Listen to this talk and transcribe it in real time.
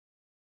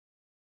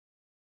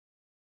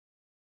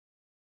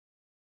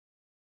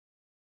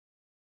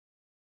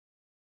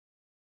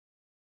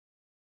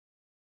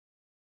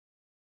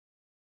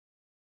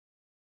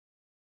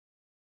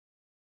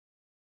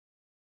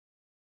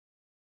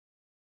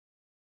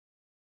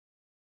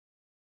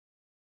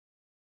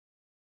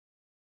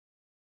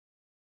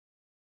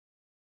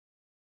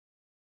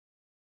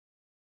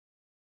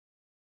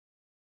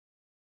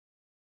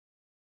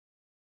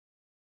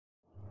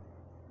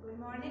Good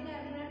morning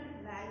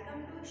everyone.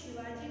 Welcome to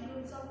SHIVAJI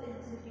Groups of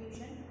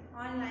Institution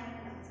online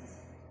classes.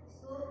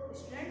 So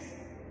students,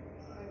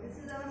 this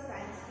is our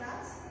science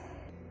class.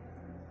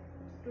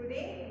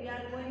 Today we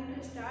are going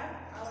to start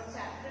our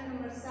chapter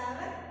number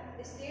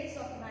 7, states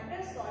of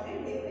matter,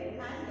 solid, liquid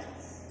and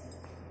gas.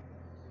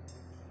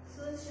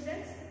 So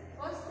students,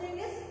 first thing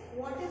is,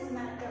 what is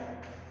matter?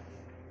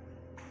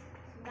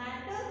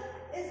 Matter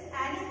is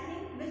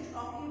anything which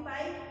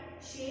occupies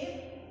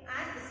shape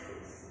and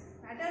space.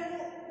 Matter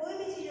वो कोई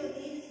भी चीज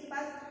होती है जिसके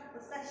पास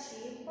उसका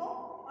shape हो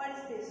और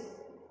स्पेस हो.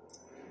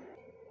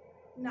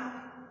 Now,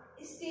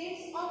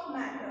 states of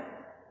matter.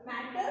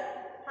 Matter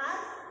has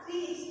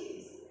 3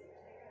 states.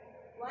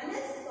 One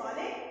is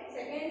solid,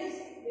 second is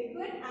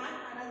liquid, and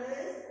another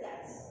is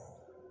gas.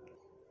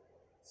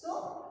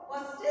 So,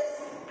 first is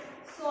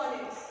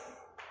solids.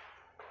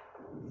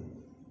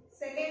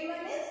 Second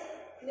one is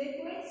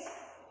liquids,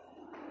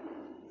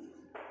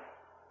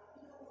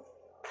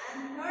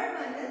 and third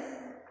one is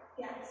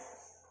gas.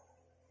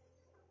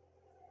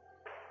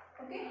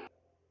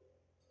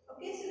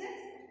 Okay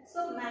students, so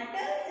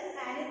matter is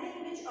anything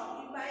which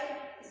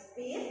occupies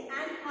space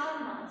and have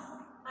mass,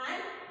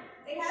 and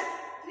it has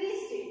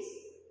 3 states.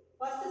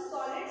 First is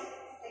solids,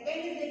 second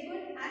is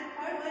liquid, and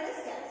third one is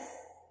gas.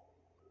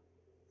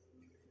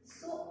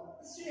 So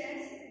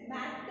students,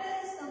 matter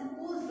is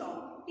composed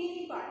of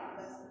teeny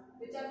particles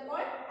which are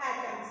called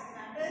atoms.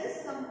 Matter is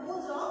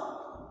composed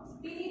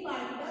of teeny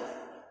particles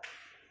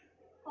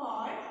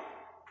called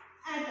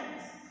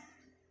atoms,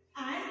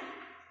 and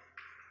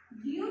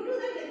due to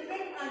the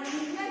different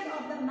arrangement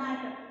of the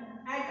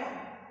atom,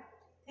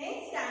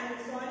 things can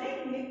be solid,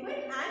 liquid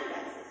and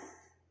gases.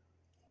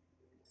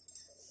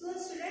 So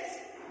students,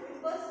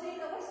 we first take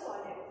our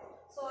solid.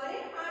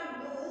 Solid are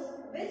those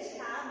which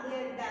have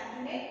their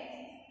definite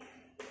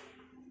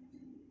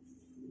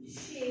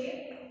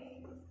shape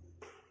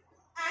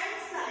and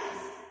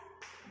size.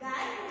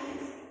 That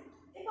means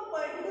if a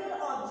particular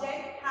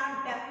object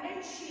has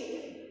definite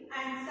shape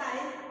and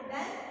size,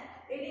 then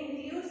it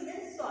includes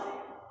in solid.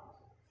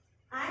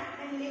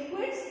 And in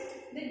liquids,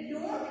 they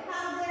don't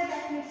have their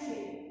definite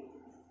shape.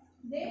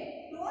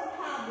 They don't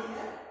have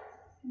their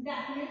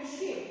definite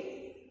shape.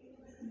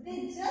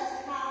 They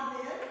just have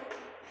their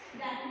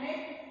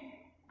definite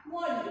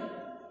volume.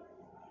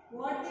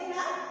 What they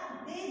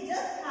have? They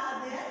just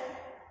have their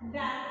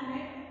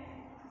definite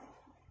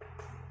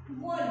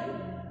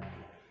volume.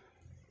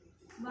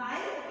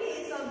 While in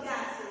case of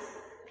gases,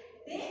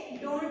 they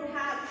don't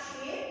have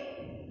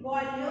shape,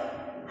 volume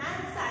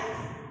and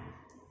size.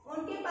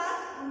 उनके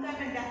पास उनका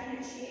ना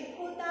definite shape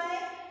होता है,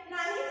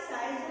 ना ही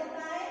size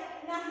होता है,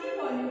 ना ही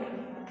volume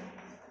होता है.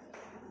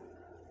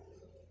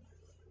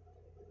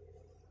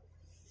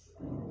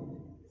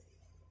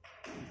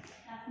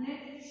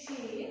 Definite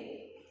shape,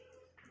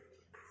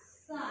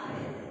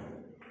 size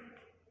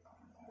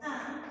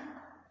and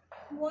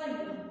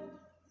volume.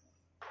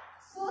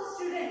 So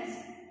students,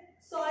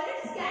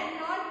 solids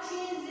cannot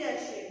change their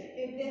shape.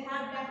 If they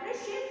have definite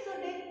shape, so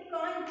they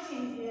can't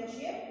change their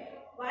shape.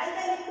 While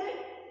the liquid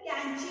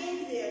can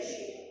change their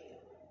shape,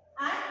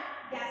 and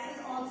gases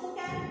also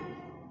can.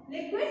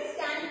 Liquids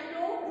can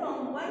flow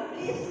from one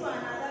place to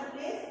another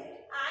place,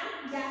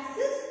 and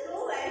gases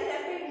flow very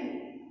rapidly.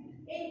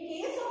 In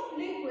case of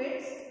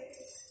liquids,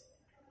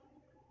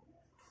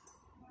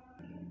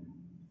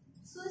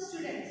 so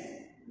students,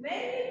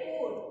 when we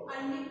pour a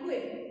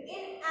liquid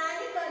in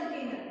any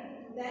container,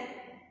 then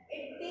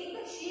it takes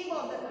the shape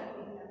of the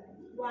container.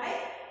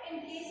 While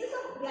in cases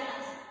of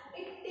gas,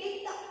 it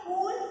takes the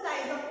whole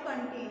size of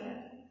container.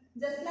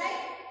 Just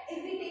like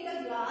if we take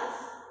a glass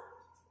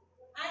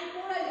and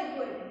pour a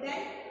liquid,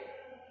 then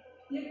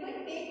liquid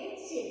take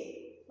its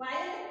shape.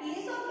 While in the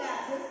case of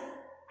gases,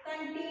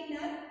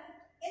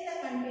 in the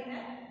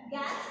container,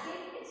 gas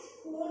take its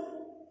whole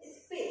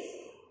space.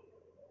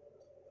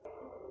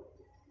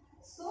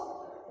 So,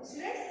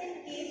 students, in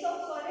case of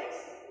solids,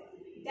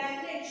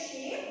 definite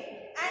shape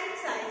and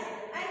size,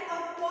 and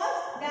of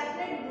course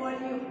definite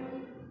volume.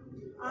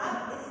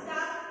 आप इसका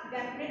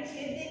definite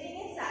shape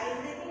देखेंगे, size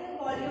देखेंगे,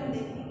 volume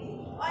देखेंगे,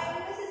 और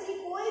इनमें से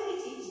कोई भी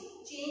चीज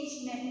चेंज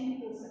नहीं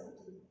हो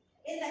सकती.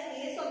 In the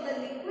case of the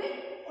liquid,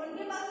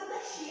 उनके पास उनका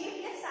शेप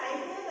या साइज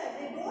नहीं होता.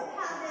 They don't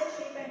have their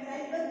shape and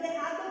size, but they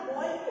have the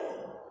volume.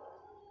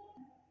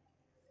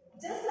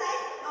 Just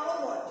like our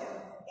water.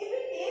 If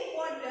we take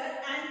water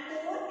and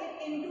pour it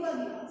into a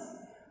glass,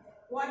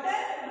 water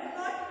do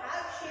not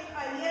have shape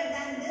earlier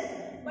than this,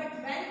 but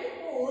when we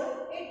pour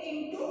it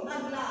into a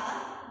glass,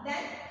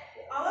 then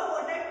our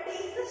water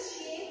takes the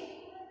shape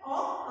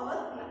of our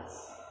glass.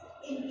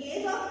 In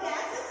case of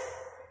gases,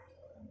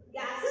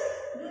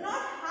 do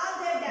not have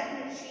their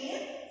definite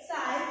shape,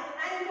 size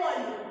and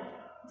volume.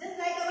 Just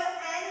like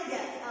any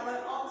gas, our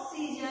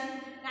oxygen,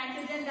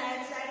 nitrogen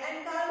dioxide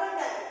and carbon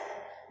dioxide.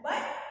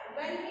 But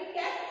when we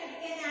kept it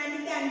in any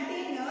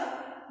container,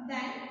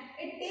 then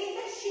it takes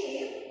the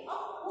shape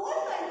of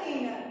whole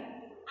container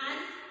and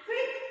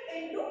fit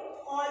into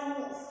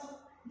almost.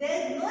 There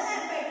is no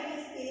empty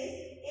space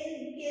in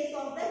case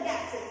of the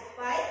gases.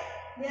 Why?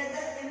 There is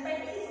an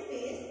empty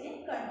space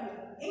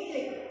in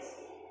liquids.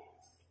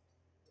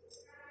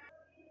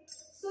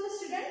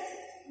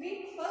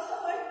 we first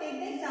of all take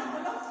the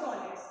example of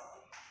solids.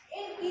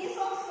 In case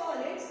of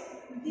solids,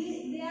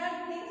 there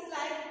are things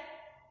like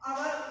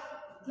our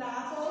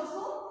glass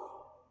also,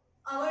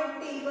 our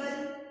table,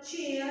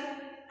 chair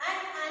and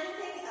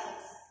anything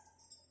else.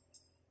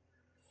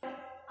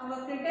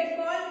 Our cricket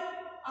ball,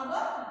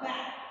 our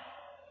bat.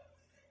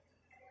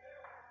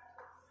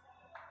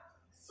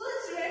 So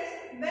students,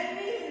 when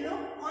we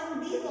look on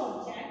these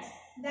objects,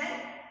 then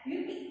you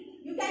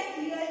can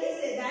clearly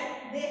say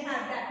that they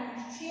have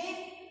definite shape,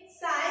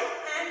 size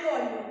and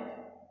volume.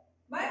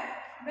 But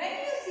when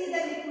you see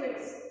the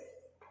liquids,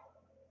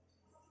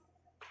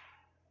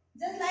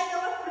 just like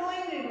our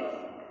flowing river,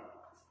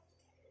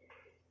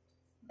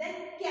 then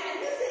can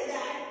you say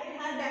that it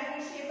has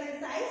definite shape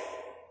and size?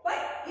 But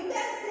you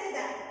can say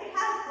that it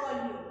has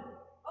volume.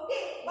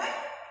 Okay, but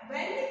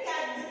when we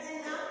catch this in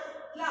a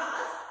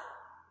glass,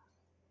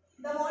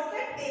 the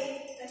water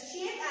takes the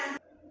shape and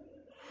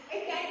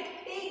it can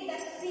take the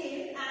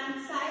shape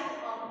and size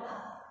of the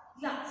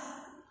glass.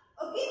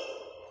 Okay,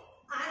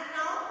 and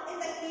now in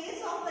the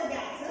case of the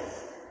gases,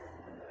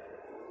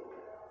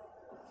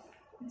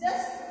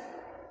 just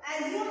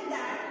assume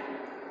that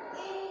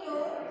in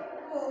your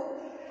book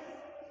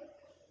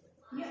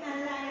you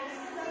analyze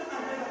some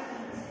other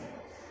documents.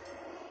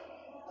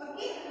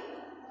 Okay,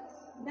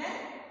 then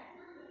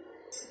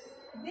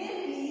they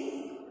release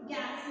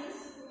gases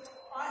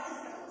or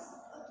stars.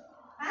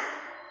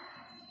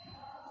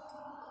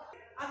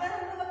 अगर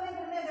हम लोग अपने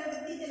घर में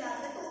अगरबत्ती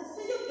जलाते हैं तो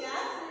उससे जो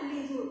गैस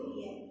रिलीज होती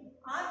है,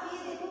 आप ये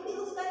देखो कि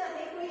उसका ना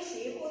ही कोई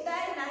शेप होता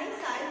है, ना ही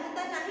साइज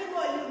होता है, ना ही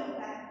वॉल्यूम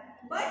होता है,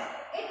 but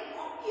it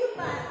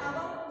occupy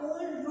our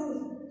whole room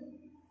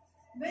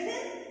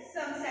within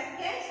some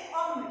seconds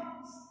or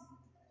minutes.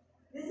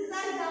 This is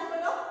an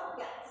example of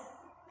gas.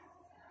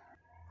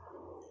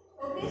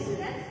 Okay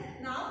students,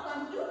 now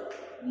come to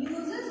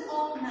uses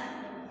of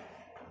matter.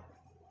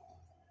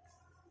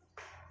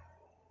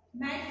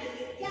 Matter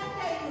की क्या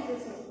क्या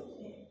यूजेस होते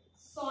हैं?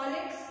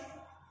 Solids,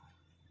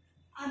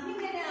 अभी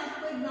मैंने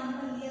आपको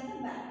एग्जांपल दिया था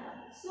बैग का.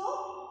 So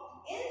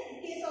in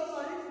case of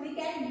solids we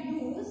can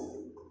use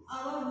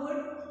our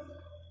wood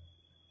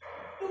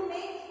to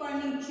make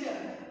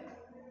furniture.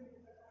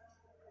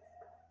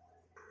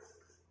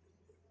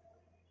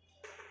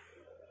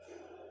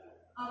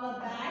 Our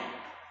bag,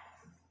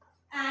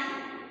 and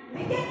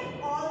we can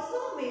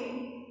also make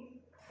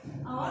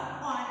our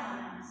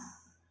ornaments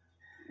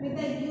with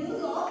the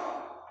use of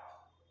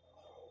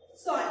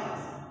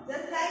solids,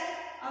 just like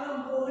our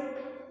gold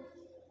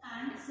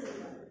and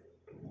silver.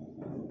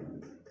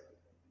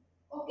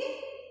 Okay.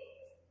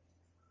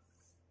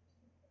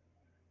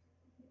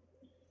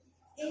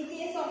 In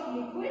case of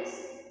liquids,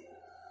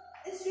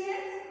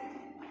 students,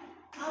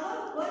 our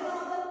one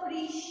of the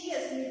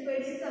precious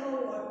liquid is our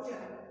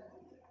water.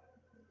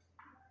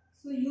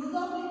 So use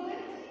of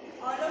liquid,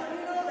 all of you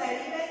know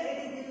very well, it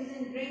is used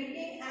in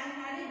drinking and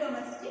any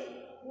domestic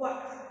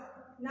works.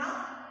 Now,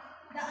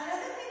 the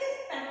another thing is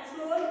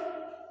petrol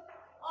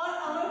or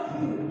our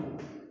fuel.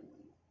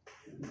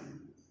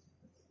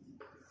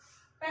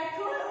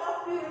 Petrol or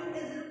fuel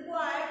is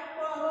required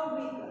for our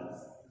vehicles.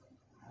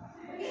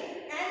 Okay,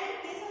 and in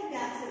case of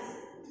gases,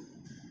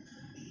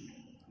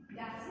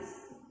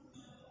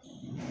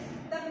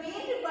 the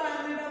main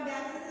requirement of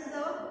gases is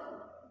our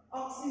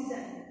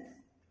oxygen.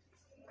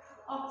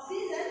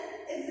 Oxygen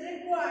is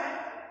required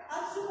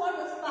as to for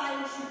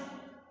respiration.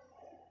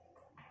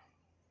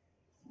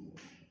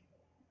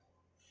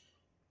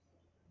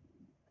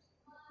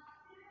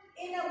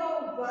 In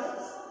our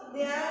bulbs,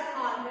 there are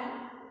argon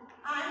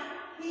and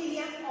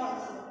helium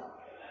also.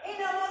 In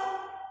our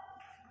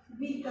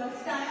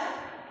vehicles tire,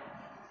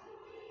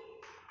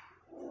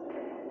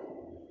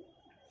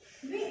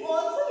 we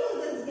also use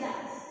this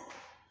gas.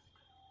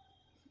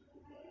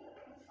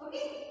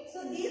 Okay, so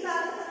these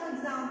are some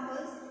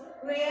examples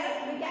where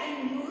we can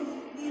use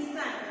these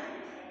matter.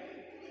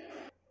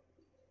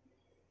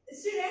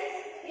 Students,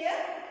 here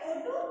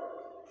O2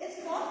 is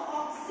for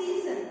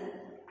oxygen.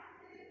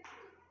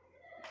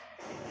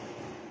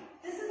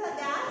 This is a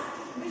gas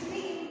which we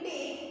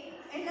intake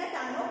in the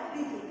time of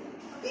breathing.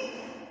 Okay.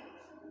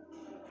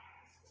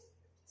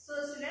 So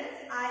students,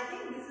 I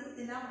think this is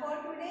enough for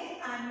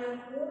today, and your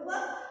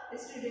homework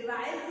is to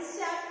revise this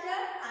chapter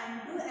and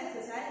do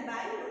exercise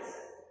by yourself.